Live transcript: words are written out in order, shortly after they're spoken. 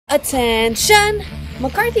Attention!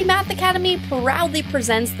 McCarthy Math Academy proudly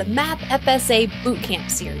presents the Math FSA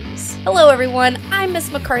Bootcamp series. Hello everyone, I'm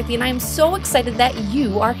Miss McCarthy and I'm so excited that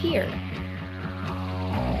you are here.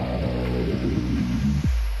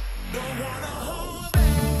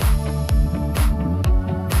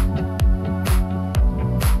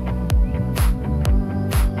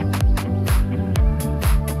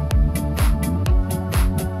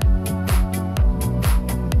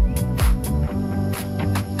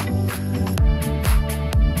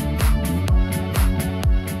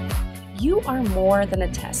 You are more than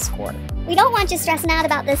a test score. We don't want you stressing out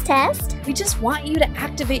about this test. We just want you to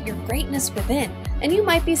activate your greatness within. And you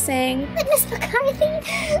might be saying, But Miss McCarthy,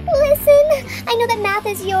 listen, I know that math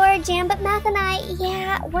is your jam, but math and I,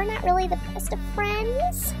 we're not really the best of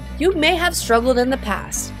friends. You may have struggled in the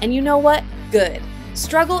past, and you know what? Good.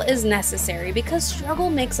 Struggle is necessary because struggle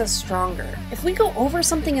makes us stronger. If we go over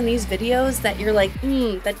something in these videos that you're like,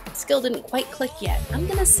 that skill didn't quite click yet, I'm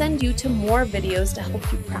gonna send you to more videos to help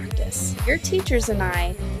you practice. Your teachers and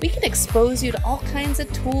I, we can expose you to all kinds of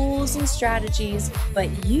tools and strategies,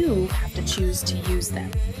 but you have to choose to use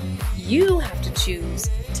them. You have to choose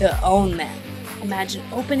to own them. Imagine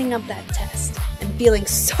opening up that test and feeling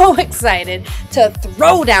so excited to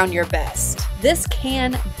throw down your best. This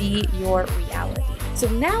can be your reality. So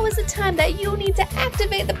now is the time that you need to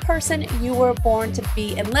activate the person you were born to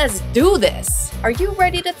be, and let's do this. Are you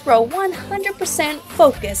ready to throw 100%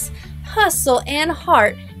 focus, hustle, and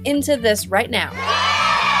heart into this right now?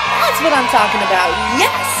 That's what I'm talking about,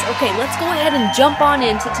 yes! Okay, let's go ahead and jump on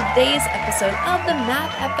into today's episode of the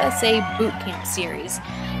Math FSA Bootcamp series.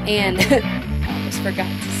 And I almost forgot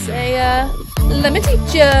to say, let me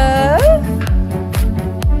teach ya.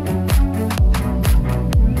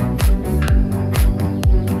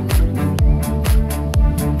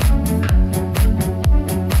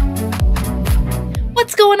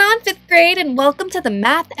 What's going on, 5th grade, and welcome to the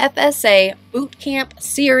Math FSA Bootcamp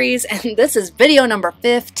series, and this is video number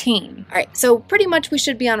 15. Alright, so pretty much we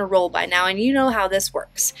should be on a roll by now, and you know how this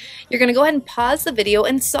works. You're going to go ahead and pause the video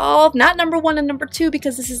and solve not number 1 and number 2,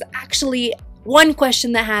 because this is actually one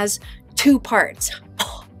question that has 2 parts.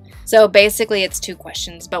 So basically it's 2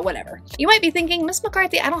 questions, but whatever. You might be thinking, Miss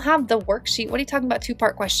McCarthy, I don't have the worksheet. What are you talking about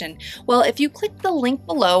 2-part question? Well, if you click the link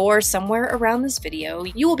below or somewhere around this video,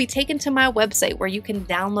 you will be taken to my website where you can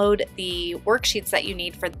download the worksheets that you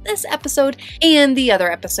need for this episode and the other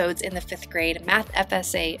episodes in the 5th grade Math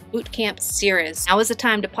FSA Bootcamp series. Now is the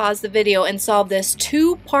time to pause the video and solve this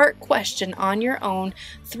 2-part question on your own,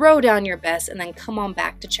 throw down your best, and then come on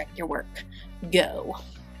back to check your work. Go.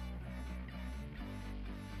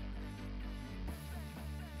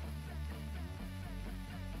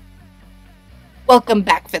 Welcome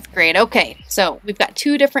back, 5th grade. Okay, so we've got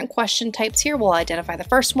 2 different question types here. We'll identify the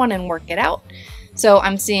first one and work it out. So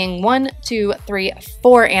I'm seeing 1, 2, 3,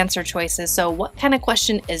 4 answer choices. So what kind of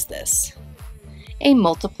question is this? A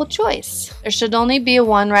multiple choice. There should only be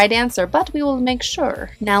one right answer, but we will make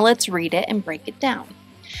sure. Now let's read it and break it down.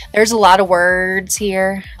 There's a lot of words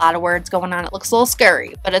here, a lot of words going on. It looks a little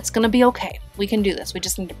scary, but it's going to be okay. We can do this. We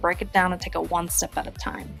just need to break it down and take it one step at a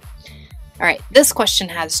time. All right, this question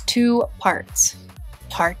has 2 parts.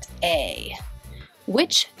 Part A,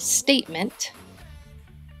 which statement,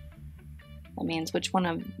 that means which one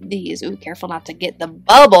of these, ooh, careful not to get the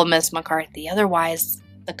bubble, Miss McCarthy, otherwise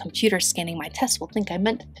the computer scanning my test will think I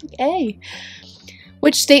meant to pick A.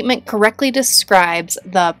 Which statement correctly describes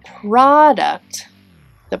the product?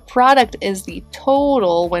 The product is the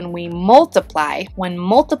total when we multiply, when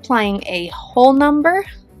multiplying a whole number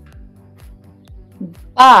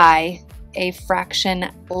by a fraction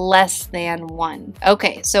less than 1.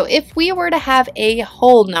 Okay, so if we were to have a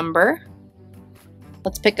whole number,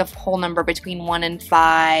 let's pick a whole number between 1 and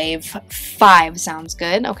 5. 5 sounds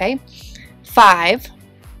good, okay? 5,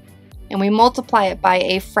 and we multiply it by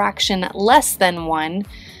a fraction less than 1,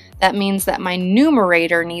 that means that my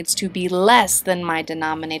numerator needs to be less than my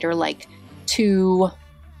denominator, like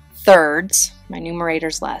 2/3. My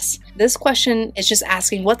numerator's less. This question is just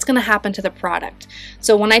asking what's going to happen to the product.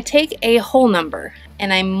 So when I take a whole number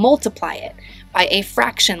and I multiply it by a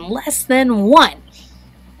fraction less than 1,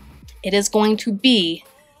 it is going to be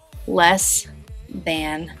less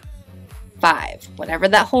than 5. Whatever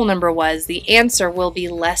that whole number was, the answer will be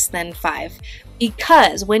less than 5.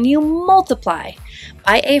 Because when you multiply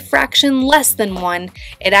by a fraction less than 1,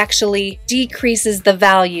 it actually decreases the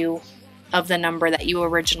value of the number that you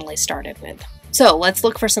originally started with. So let's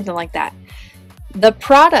look for something like that. The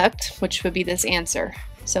product, which would be this answer.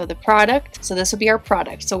 So the product, so this would be our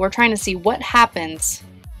product. So we're trying to see what happens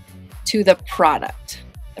to the product.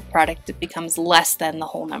 The product becomes less than the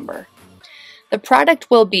whole number. The product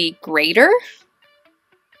will be greater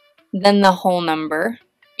than the whole number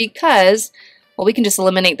because, well, we can just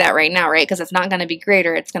eliminate that right now, right? Because it's not going to be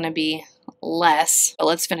greater, it's going to be less. But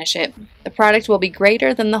let's finish it. The product will be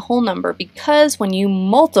greater than the whole number because when you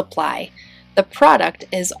multiply, the product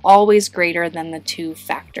is always greater than the two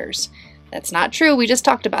factors. That's not true. We just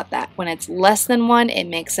talked about that. When it's less than 1, it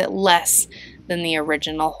makes it less than the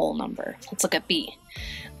original whole number. Let's look at B.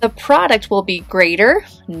 The product will be greater.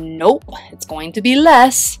 Nope, it's going to be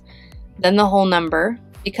less than the whole number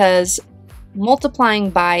because multiplying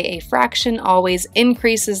by a fraction always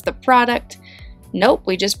increases the product. Nope,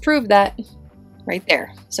 we just proved that right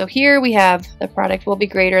there. So here we have the product will be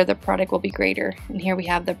greater, the product will be greater. And here we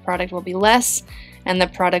have the product will be less, and the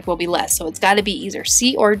product will be less. So it's got to be either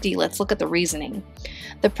C or D. Let's look at the reasoning.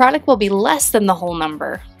 The product will be less than the whole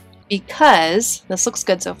number because, this looks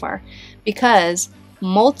good so far, because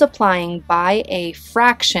multiplying by a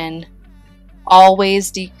fraction always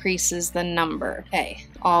decreases the number. Okay,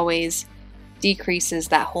 always decreases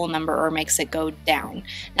that whole number or makes it go down.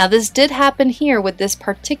 Now this did happen here with this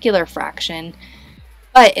particular fraction,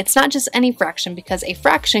 but it's not just any fraction because a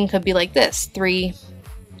fraction could be like this, 3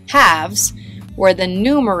 halves, where the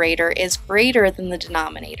numerator is greater than the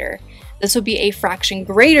denominator. This would be a fraction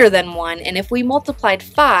greater than 1, and if we multiplied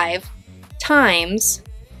 5 times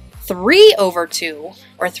 3 over 2,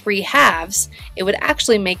 or 3 halves, it would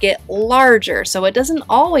actually make it larger. So it doesn't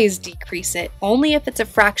always decrease it. Only if it's a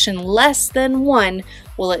fraction less than 1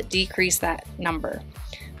 will it decrease that number.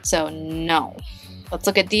 So no. Let's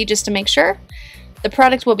look at D just to make sure. The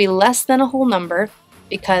product will be less than a whole number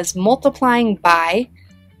because multiplying by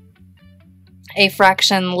a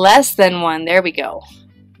fraction less than 1, there we go,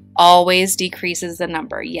 always decreases the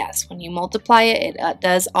number. Yes, when you multiply it, it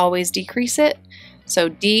does always decrease it. So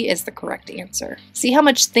D is the correct answer. See how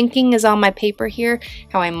much thinking is on my paper here?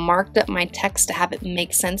 How I marked up my text to have it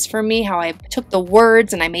make sense for me? How I took the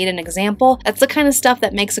words and I made an example? That's the kind of stuff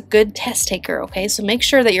that makes a good test taker, okay? So make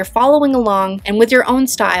sure that you're following along and with your own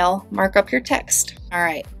style, mark up your text. All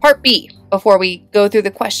right, part B. Before we go through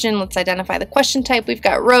the question, let's identify the question type. We've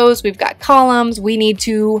got rows, we've got columns. We need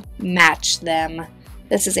to match them.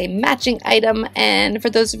 This is a matching item, and for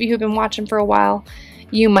those of you who've been watching for a while,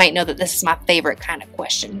 you might know that this is my favorite kind of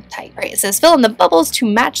question type. All right, it says fill in the bubbles to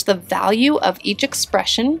match the value of each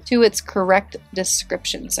expression to its correct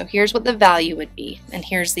description. So here's what the value would be, and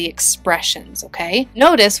here's the expressions, okay?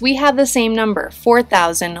 Notice we have the same number,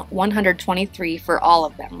 4,123 for all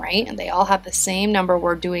of them, right? And they all have the same number.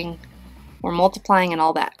 We're multiplying and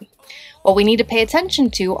all that. What we need to pay attention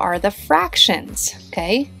to are the fractions,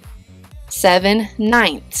 okay?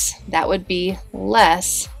 7/9, that would be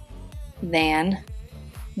less than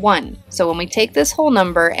 1. So when we take this whole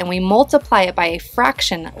number and we multiply it by a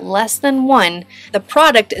fraction less than 1, the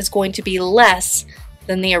product is going to be less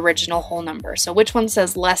than the original whole number. So which one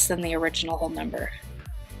says less than the original whole number?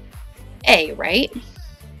 A, right?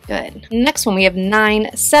 Good. Next one, we have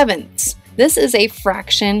 9/7. This is a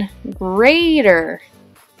fraction greater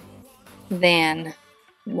than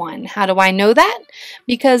 1. How do I know that?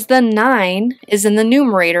 Because the 9 is in the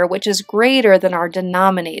numerator, which is greater than our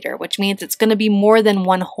denominator, which means it's going to be more than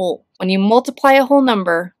 1 whole. When you multiply a whole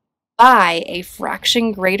number by a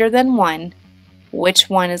fraction greater than 1,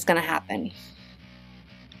 which one is going to happen?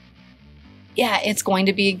 Yeah, it's going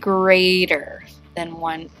to be greater than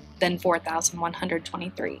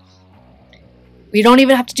 4,123. We don't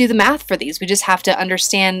even have to do the math for these. We just have to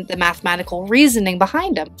understand the mathematical reasoning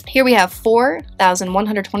behind them. Here we have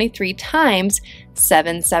 4,123 times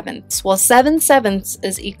 7/7. Well, 7/7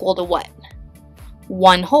 is equal to what?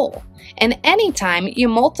 1 whole. And anytime you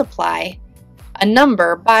multiply a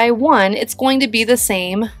number by 1, it's going to be the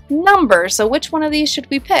same number. So which one of these should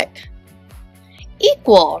we pick?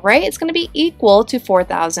 Equal, right? It's going to be equal to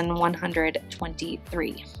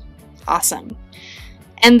 4,123. Awesome.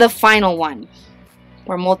 And the final one.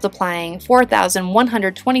 We're multiplying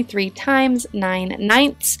 4,123 times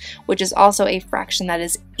 9/9, which is also a fraction that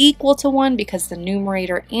is equal to 1 because the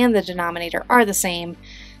numerator and the denominator are the same.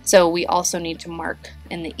 So we also need to mark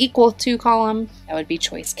in the equal to column. That would be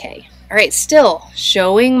choice K. All right, still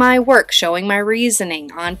showing my work, showing my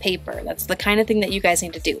reasoning on paper. That's the kind of thing that you guys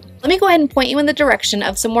need to do. Let me go ahead and point you in the direction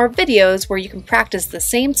of some more videos where you can practice the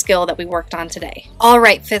same skill that we worked on today. All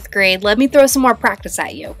right, 5th grade, let me throw some more practice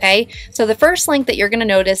at you, okay? So the first link that you're gonna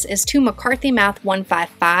notice is to McCarthy Math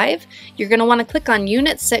 155. You're gonna wanna click on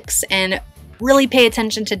Unit 6 and really pay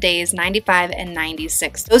attention to days 95 and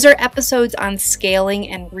 96. Those are episodes on scaling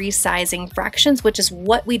and resizing fractions, which is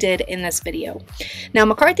what we did in this video. Now,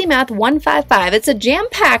 McCarthy Math 155, it's a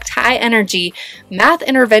jam-packed, high-energy math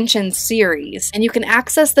intervention series, and you can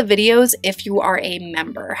access the videos if you are a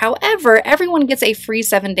member. However, everyone gets a free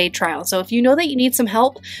 7-day trial, so if you know that you need some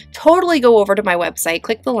help, totally go over to my website,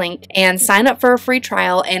 click the link, and sign up for a free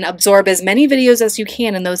trial and absorb as many videos as you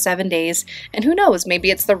can in those 7 days, and who knows,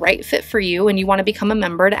 maybe it's the right fit for you and you want to become a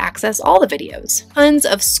member to access all the videos. Tons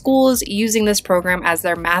of schools using this program as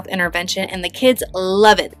their math intervention, and the kids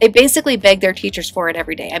love it. They basically beg their teachers for it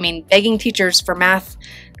every day. I mean, begging teachers for math,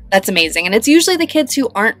 that's amazing. And it's usually the kids who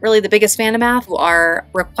aren't really the biggest fan of math who are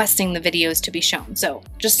requesting the videos to be shown. So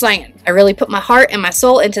just saying, I really put my heart and my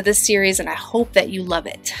soul into this series, and I hope that you love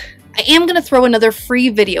it. I am going to throw another free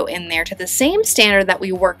video in there to the same standard that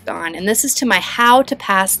we worked on, and this is to my How to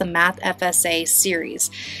Pass the Math FSA series.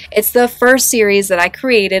 It's the first series that I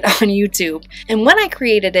created on YouTube, and when I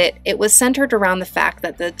created it, it was centered around the fact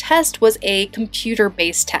that the test was a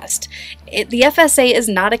computer-based test. The FSA is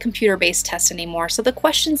not a computer-based test anymore, so the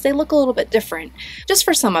questions, they look a little bit different, just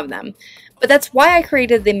for some of them. But that's why I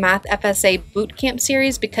created the Math FSA Bootcamp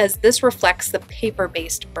series, because this reflects the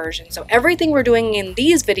paper-based version. So everything we're doing in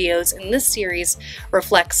these videos in this series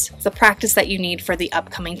reflects the practice that you need for the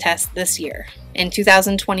upcoming test this year in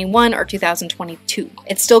 2021 or 2022.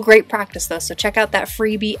 It's still great practice though, so check out that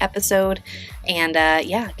freebie episode and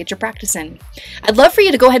yeah, get your practice in. I'd love for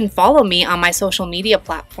you to go ahead and follow me on my social media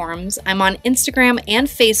platforms. I'm on Instagram and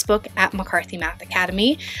Facebook at McCarthy Math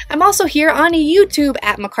Academy. I'm also here on YouTube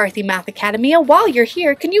at McCarthy Math Academy. And while you're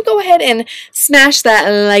here, can you go ahead and smash that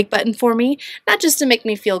like button for me? Not just to make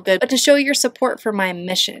me feel good, but to show your support for my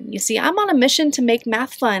mission. You see, I'm on a mission to make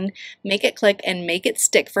math fun, make it click, and make it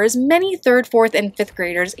stick for as many 3rd, 4th, and 5th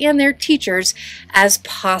graders and their teachers as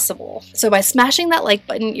possible. So by smashing that like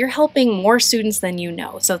button, you're helping more students than you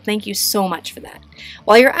know. So thank you so much for that.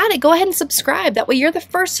 While you're at it, go ahead and subscribe. That way you're the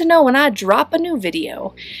first to know when I drop a new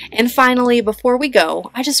video. And finally, before we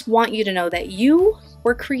go, I just want you to know that you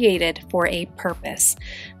were created for a purpose.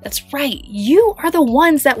 That's right, you are the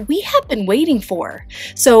ones that we have been waiting for.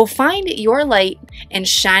 So find your light and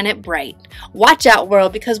shine it bright. Watch out,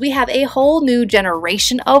 world, because we have a whole new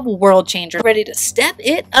generation of world changers ready to step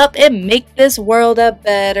it up and make this world a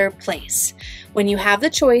better place. When you have the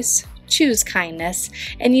choice, choose kindness,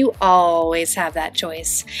 and you always have that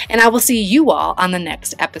choice. And I will see you all on the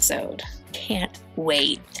next episode. Can't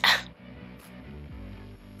wait.